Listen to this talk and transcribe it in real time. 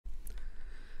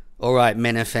All right,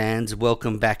 Mena fans,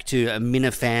 welcome back to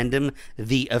Minifandom,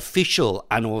 the official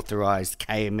unauthorised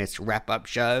KMS wrap-up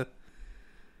show.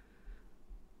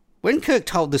 When Kirk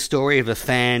told the story of a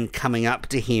fan coming up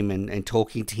to him and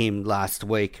talking to him last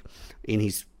week in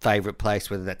his favourite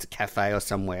place, whether that's a cafe or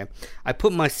somewhere, I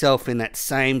put myself in that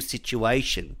same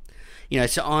situation.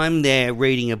 So I'm there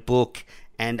reading a book,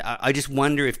 and I just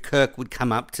wonder if Kirk would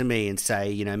come up to me and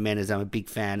say, Menas, I'm a big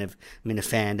fan of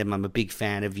Minifandom, I'm a big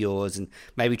fan of yours, and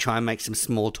maybe try and make some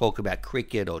small talk about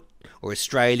cricket or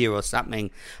Australia or something.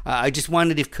 I just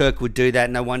wondered if Kirk would do that,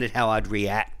 and I wondered how I'd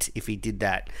react if he did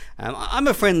that. I'm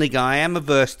a friendly guy, I'm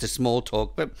averse to small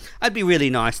talk, but I'd be really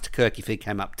nice to Kirk if he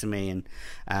came up to me.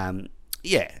 And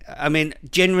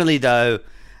generally though,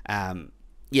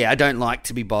 I don't like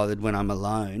to be bothered when I'm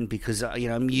alone because,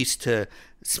 I'm used to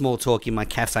small talk in my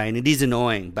cafe and it is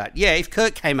annoying. But yeah, if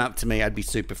Kirk came up to me, I'd be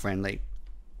super friendly.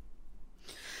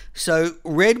 So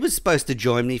Red was supposed to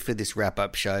join me for this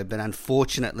wrap-up show, but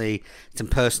unfortunately some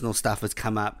personal stuff has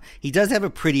come up. He does have a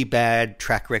pretty bad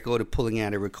track record of pulling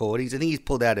out of recordings. I think he's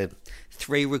pulled out of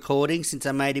 3 recordings since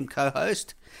I made him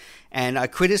co-host. And I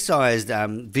criticised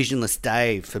Visionless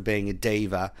Dave for being a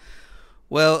diva.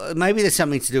 Well, maybe there's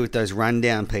something to do with those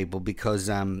rundown people because,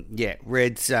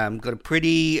 Red's got a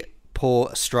pretty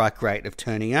poor strike rate of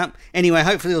turning up. Anyway,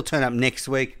 hopefully he'll turn up next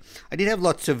week. I did have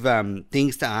lots of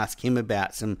things to ask him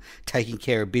about, some taking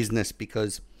care of business,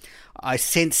 because I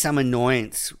sensed some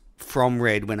annoyance from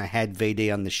Red when I had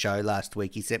VD on the show last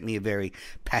week. He sent me a very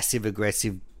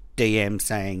passive-aggressive DM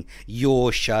saying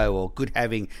your show, or good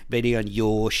having VD on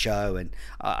your show, and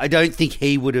I don't think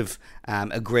he would have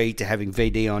agreed to having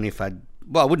VD on if I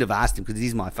wouldn't have asked him because it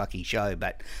is my fucking show,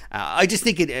 but I just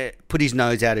think it put his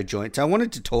nose out of joint, so I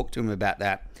wanted to talk to him about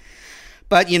that.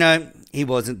 But, he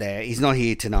wasn't there. He's not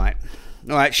here tonight.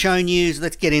 All right, show news.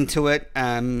 Let's get into it.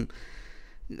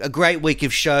 A great week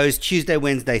of shows, Tuesday,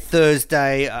 Wednesday,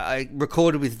 Thursday. I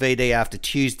recorded with VD after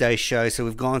Tuesday's show, so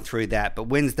we've gone through that. But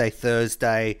Wednesday,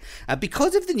 Thursday,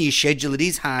 because of the new schedule, it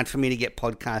is hard for me to get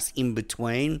podcasts in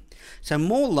between. So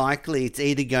more likely it's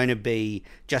either going to be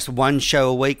just one show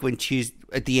a week when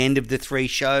at the end of the 3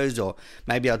 shows, or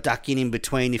maybe I'll duck in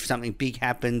between if something big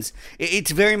happens.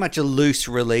 It's very much a loose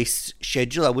release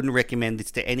schedule. I wouldn't recommend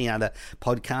this to any other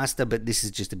podcaster, but this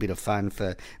is just a bit of fun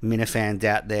for Minifans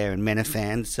out there and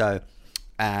Menafans. So,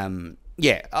 I'd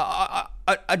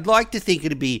like to think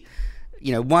it'd be,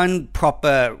 one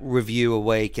proper review a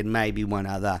week and maybe one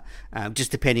other,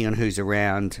 just depending on who's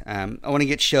around. I want to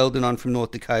get Sheldon on from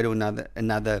North Dakota,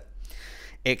 another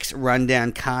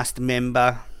ex-Rundown cast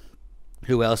member.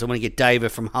 Who else? I want to get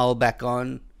David from Hull back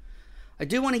on. I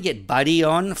do want to get Buddy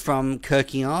on from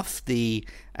Kirking Off, the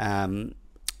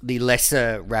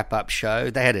lesser wrap-up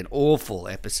show. They had an awful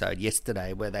episode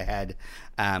yesterday where they had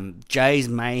Jay's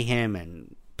Mayhem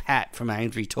and Pat from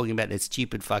Aintree talking about their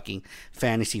stupid fucking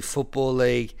fantasy football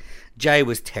league. Jay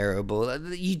was terrible.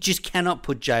 You just cannot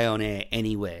put Jay on air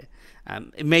anywhere.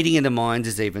 Meeting in the Minds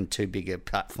is even too big a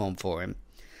platform for him.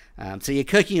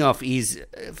 Kirking Off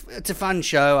it's a fun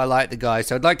show. I like the guy,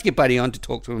 so I'd like to get Buddy on to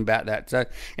talk to him about that. So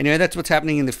anyway, that's what's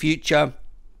happening in the future.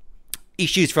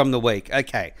 Issues from the week.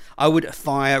 Okay, I would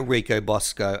fire Rico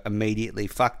Bosco immediately.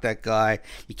 Fuck that guy.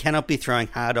 You cannot be throwing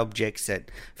hard objects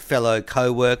at fellow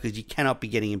co-workers. You cannot be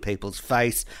getting in people's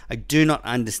face. I do not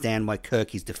understand why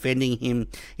Kirk is defending him.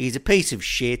 He's a piece of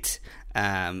shit.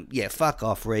 Fuck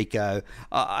off, Rico.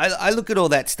 I look at all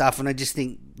that stuff and I just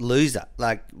think, loser.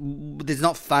 Like, it's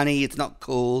not funny, it's not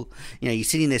cool. You're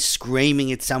sitting there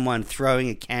screaming at someone, throwing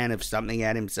a can of something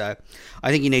at him. So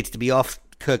I think he needs to be off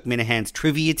Kirk Minahan's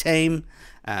trivia team.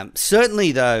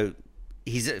 Certainly, though,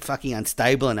 he's fucking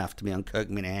unstable enough to be on Kirk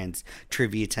Minahan's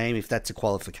trivia team, if that's a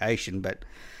qualification. But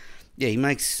yeah, he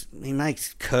makes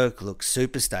Kirk look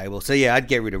super stable. So yeah, I'd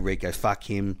get rid of Rico. Fuck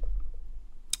him.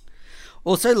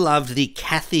 Also loved the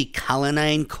Kathy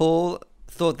Cullinane call.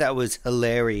 Thought that was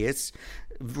hilarious.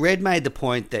 Red made the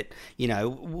point that,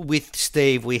 with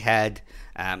Steve we had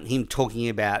him talking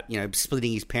about,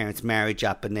 splitting his parents' marriage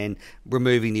up and then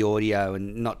removing the audio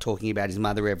and not talking about his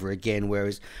mother ever again,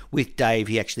 whereas with Dave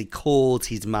he actually calls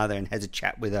his mother and has a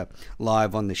chat with her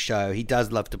live on the show. He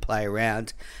does love to play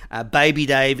around. Baby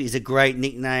Dave is a great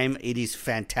nickname. It is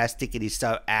fantastic. It is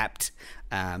so apt.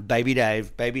 Baby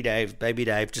Dave, Baby Dave, Baby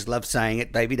Dave. Just love saying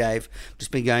it, Baby Dave.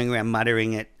 Just been going around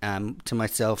muttering it to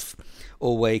myself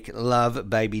all week. Love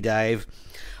Baby Dave.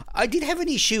 I did have an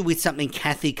issue with something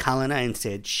Kathy Cullinane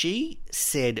said. She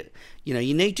said,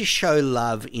 you need to show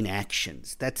love in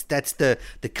actions. That's the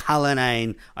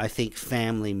Cullinane, I think,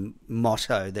 family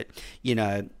motto that,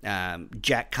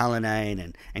 Jack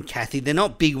Cullinane and Kathy, they're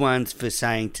not big ones for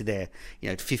saying to their,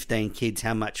 15 kids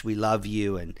how much we love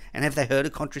you. And have they heard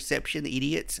of contraception,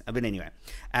 idiots? But anyway,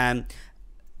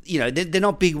 they're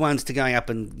not big ones to going up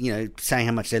and, saying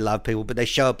how much they love people, but they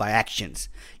show it by actions.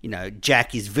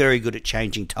 Jack is very good at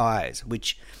changing tyres,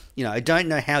 which, I don't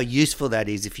know how useful that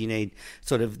is if you need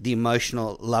sort of the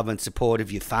emotional love and support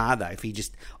of your father, if he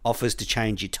just offers to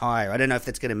change your tyre. I don't know if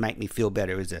that's going to make me feel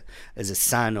better as a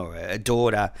son or a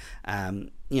daughter. Dad,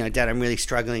 I'm really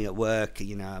struggling at work.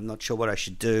 I'm not sure what I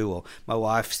should do. Or my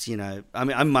wife's,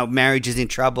 my marriage is in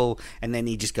trouble, and then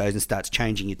he just goes and starts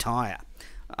changing your tyre.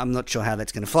 I'm not sure how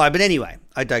that's going to fly, but anyway,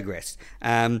 I digress.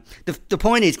 The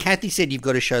point is, Kathy said you've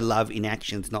got to show love in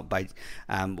actions, not by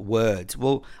words.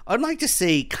 Well, I'd like to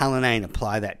see Cullinane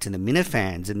apply that to the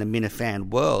Minifans and the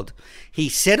Minifan world. He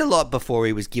said a lot before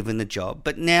he was given the job,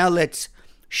 but now let's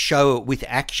show it with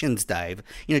actions, Dave.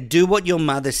 Do what your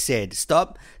mother said.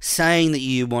 Stop saying that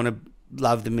you want to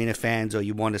love the Minifans or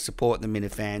you want to support the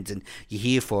Minifans and you're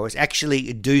here for us.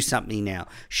 Actually do something now.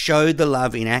 Show the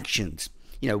love in actions.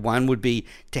 One would be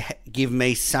to give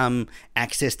me some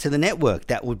access to the network.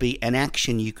 That would be an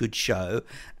action you could show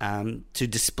to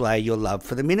display your love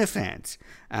for the Minifans.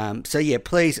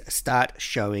 Please start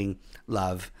showing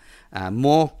love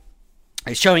more.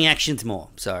 Showing actions more,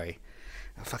 sorry.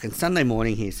 Fucking Sunday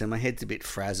morning here, so my head's a bit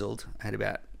frazzled. I had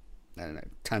about,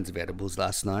 tons of edibles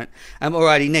last night.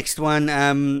 Alrighty, next one.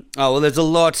 There's a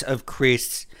lot of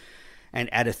Chris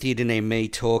and At a Theatre Near Me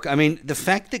talk. I mean, the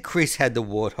fact that Chris had the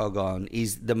warthog on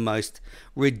is the most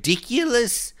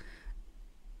ridiculous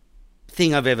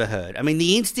thing I've ever heard. I mean,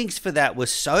 the instincts for that were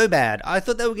so bad. I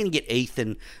thought they were going to get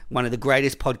Ethan, one of the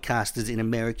greatest podcasters in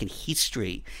American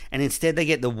history, and instead they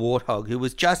get the warthog, who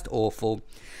was just awful.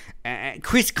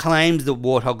 Chris claims the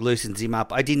warthog loosens him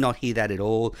up. I did not hear that at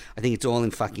all. I think it's all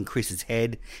in fucking Chris's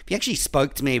head. If he actually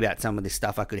spoke to me about some of this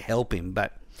stuff, I could help him,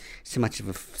 but so much of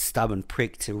a stubborn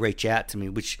prick to reach out to me,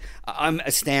 which I'm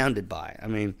astounded by. I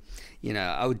mean,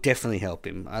 I would definitely help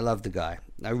him. I love the guy.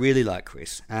 I really like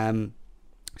Chris. He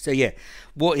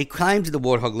claims the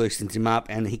warthog loosens him up,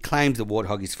 and he claims the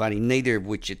warthog is funny, neither of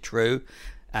which are true.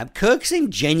 Kirk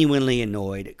seemed genuinely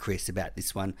annoyed at Chris about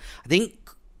this one. I think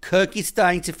Kirk is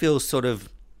starting to feel sort of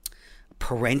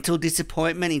parental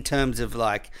disappointment in terms of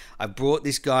like, I brought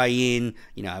this guy in,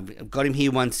 I've got him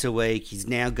here once a week. He's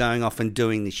now going off and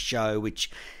doing this show, which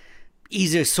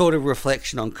is a sort of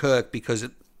reflection on Kirk because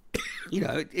it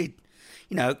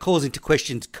calls into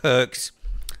question Kirk's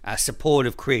support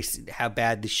of Chris, how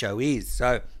bad the show is.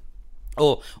 So,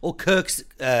 or Kirk's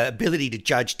ability to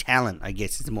judge talent, I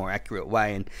guess is a more accurate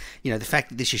way. And the fact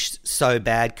that this is so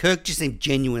bad, Kirk just seemed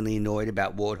genuinely annoyed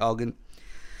about Warthog. And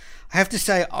I have to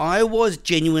say, I was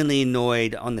genuinely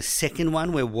annoyed on the second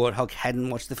one where Warthog hadn't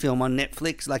watched the film on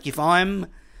Netflix. Like, if I'm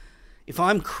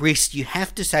Chris, you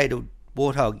have to say to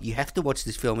Warthog, you have to watch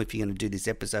this film if you're going to do this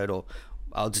episode, or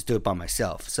I'll just do it by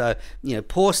myself. So,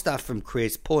 poor stuff from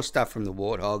Chris, poor stuff from the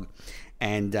Warthog,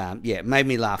 and it made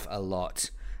me laugh a lot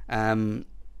because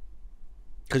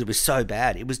it was so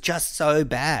bad. It was just so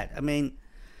bad. I mean,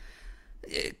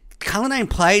 Cullinane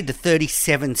played the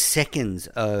 37 seconds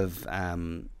of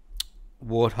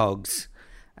Warthog's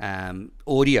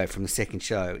audio from the second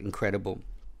show. Incredible.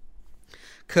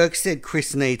 Kirk said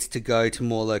Chris needs to go to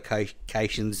more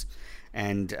locations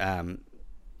and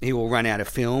he will run out of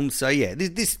films. So yeah,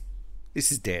 this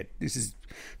is dead. This is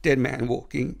dead man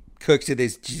walking. Kirk said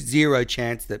there's zero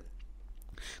chance that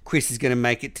Chris is going to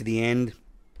make it to the end.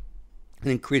 I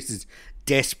think Chris is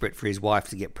desperate for his wife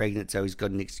to get pregnant, so he's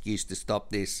got an excuse to stop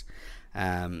this.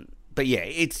 But yeah,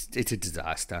 it's a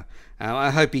disaster. I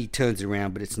hope he turns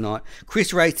around, but it's not.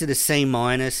 Chris rates it a C-.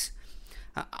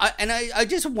 I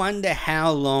just wonder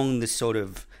how long the sort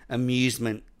of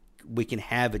amusement we can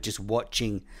have at just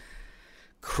watching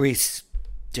Chris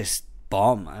just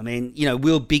bomb. I mean,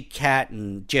 will Big Cat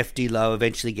and Jeff D. Lowe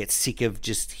eventually get sick of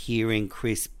just hearing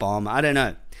Chris bomb? I don't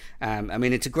know. I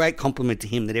mean, it's a great compliment to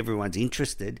him that everyone's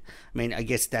interested. I mean, I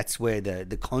guess that's where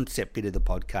the concept bit of the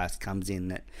podcast comes in,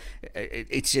 that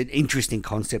it's an interesting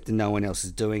concept and no one else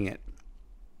is doing it.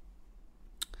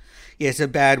 Yeah, it's a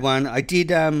bad one. I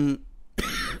did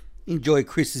enjoy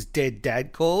Chris's dead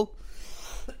dad call.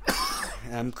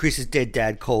 Chris's dead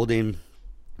dad called in.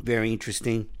 Very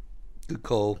interesting. Good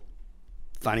call.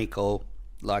 Funny call.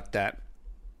 Like that.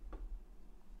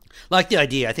 Like the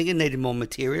idea. I think it needed more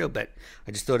material, but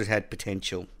I just thought it had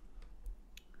potential.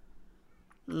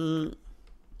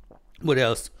 What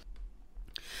else?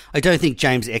 I don't think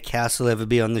James Eckhouse will ever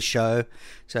be on the show,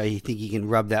 so you think you can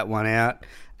rub that one out.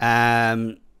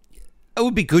 It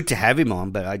would be good to have him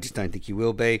on, but I just don't think he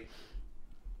will be.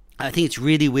 I think it's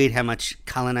really weird how much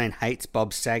Cullinane hates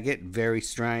Bob Saget. Very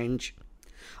strange.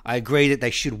 I agree that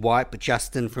they should wipe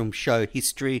Justin from show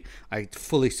history. I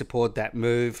fully support that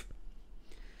move.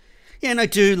 Yeah, and I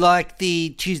do like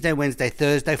the Tuesday, Wednesday,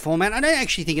 Thursday format. I don't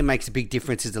actually think it makes a big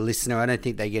difference as a listener. I don't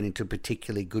think they get into a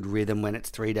particularly good rhythm when it's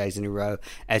 3 days in a row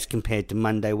as compared to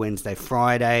Monday, Wednesday,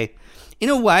 Friday. In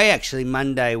a way, actually,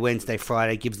 Monday, Wednesday,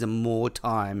 Friday gives them more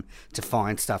time to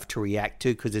find stuff to react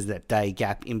to because there's that day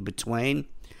gap in between.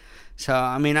 So,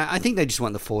 I mean, I think they just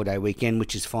want the 4-day weekend,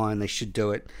 which is fine. They should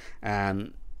do it.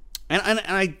 And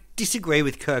I disagree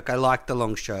with Kirk. I like the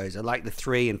long shows. I like the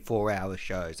 3 and 4 hour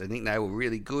shows. I think they were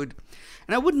really good.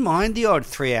 And I wouldn't mind the odd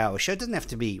 3 hour show. It doesn't have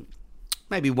to be,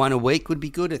 maybe one a week would be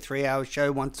good, a 3 hour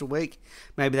show once a week.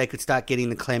 Maybe they could start getting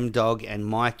the Clem Dog and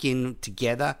Mike in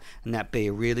together and that'd be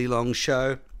a really long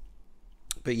show.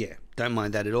 But yeah, don't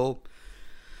mind that at all.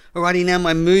 Alrighty, now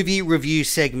my movie review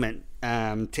segment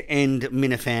to end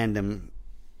Minifandom,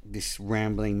 this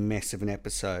rambling mess of an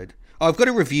episode. I've got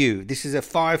a review. This is a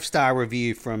 5-star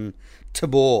review from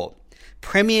Tabor.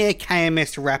 Premier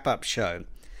KMS wrap-up show.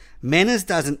 Manners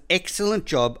does an excellent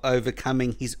job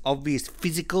overcoming his obvious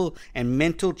physical and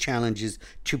mental challenges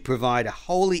to provide a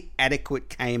wholly adequate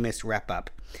KMS wrap-up.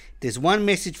 There's one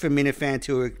message for Minifans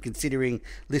who are considering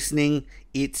listening.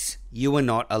 It's you are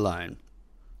not alone.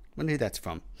 I wonder who that's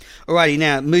from. Alrighty,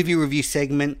 now, movie review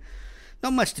segment.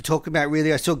 Not much to talk about,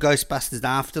 really. I saw Ghostbusters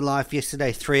Afterlife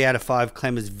yesterday. 3 out of 5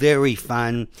 Clemmers. Very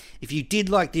fun. If you did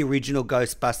like the original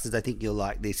Ghostbusters, I think you'll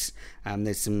like this.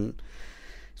 There's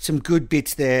some good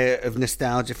bits there of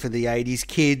nostalgia for the 80s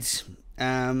kids.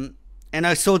 And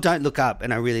I saw Don't Look Up,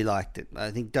 and I really liked it.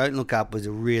 I think Don't Look Up was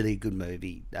a really good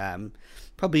movie.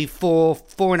 Probably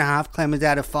 4.5 Clemmers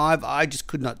out of 5. I just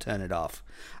could not turn it off.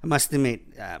 I must admit,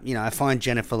 I find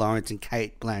Jennifer Lawrence and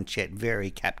Cate Blanchett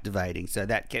very captivating, so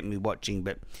that kept me watching,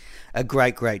 but a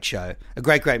great show. A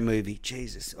great movie.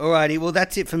 Jesus. Alrighty, well,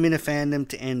 that's it for Minifandom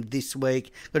to end this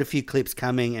week. Got a few clips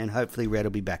coming, and hopefully Red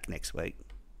will be back next week.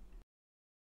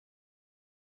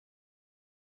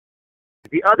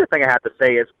 The other thing I have to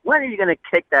say is, when are you going to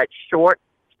kick that short,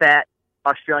 fat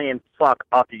Australian fuck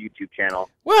off the YouTube channel?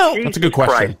 Well, that's a good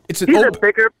question. He's a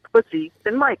bigger pussy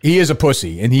than Mike. He is a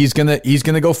pussy, and he's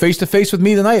gonna go face to face with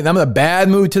me tonight. And I'm in a bad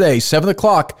mood today.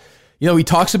 7:00. He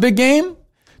talks a big game,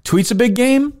 tweets a big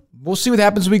game. We'll see what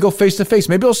happens when we go face to face.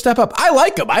 Maybe he'll step up. I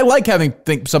like him. I like having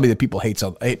somebody that people hate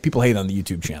on the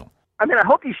YouTube channel. I mean, I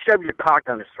hope you shove your cock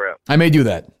down his throat. I may do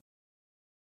that.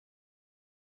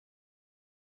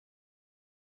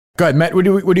 Go ahead, Matt. What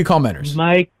do you call Manners?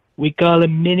 Mike. We call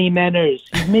him Mini Manners.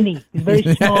 He's mini. He's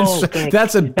very small.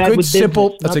 That's a good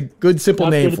simple. That's a good simple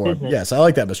name for him. Yes, I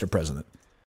like that, Mr. President.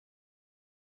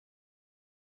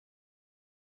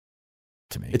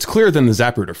 To me, it's clearer than the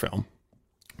Zapruder film.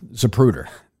 Zapruder.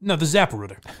 No, the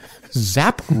Zapruder.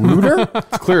 Zapruder?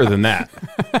 It's clearer than that.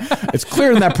 It's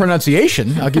clearer than that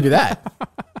pronunciation. I'll give you that.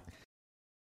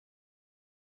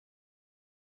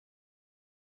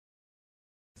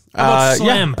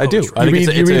 Yeah, I do.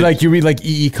 You read like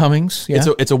E.E. Cummings. Yeah?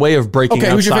 It's a way of breaking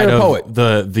outside of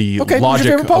the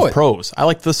logic of prose. I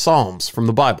like the Psalms from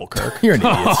the Bible, Kirk. You're an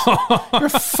idiot. You're a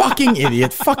fucking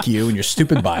idiot. Fuck you and your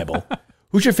stupid Bible.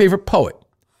 Who's your favorite poet?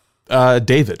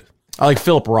 David. I like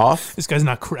Philip Roth. This guy's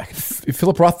not correct.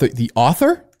 Philip Roth, the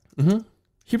author? Mm-hmm.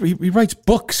 He writes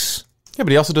books. Yeah,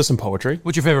 but he also does some poetry.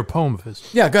 What's your favorite poem of his?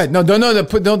 Yeah, go ahead. No, don't look at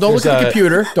the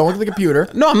computer. Don't look at the computer.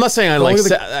 No, I'm not saying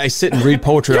I sit and read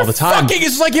poetry all the time.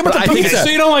 It's like him with the pizza. So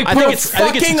you don't like poetry? You're a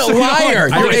fucking liar.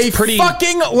 You're a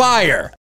fucking liar.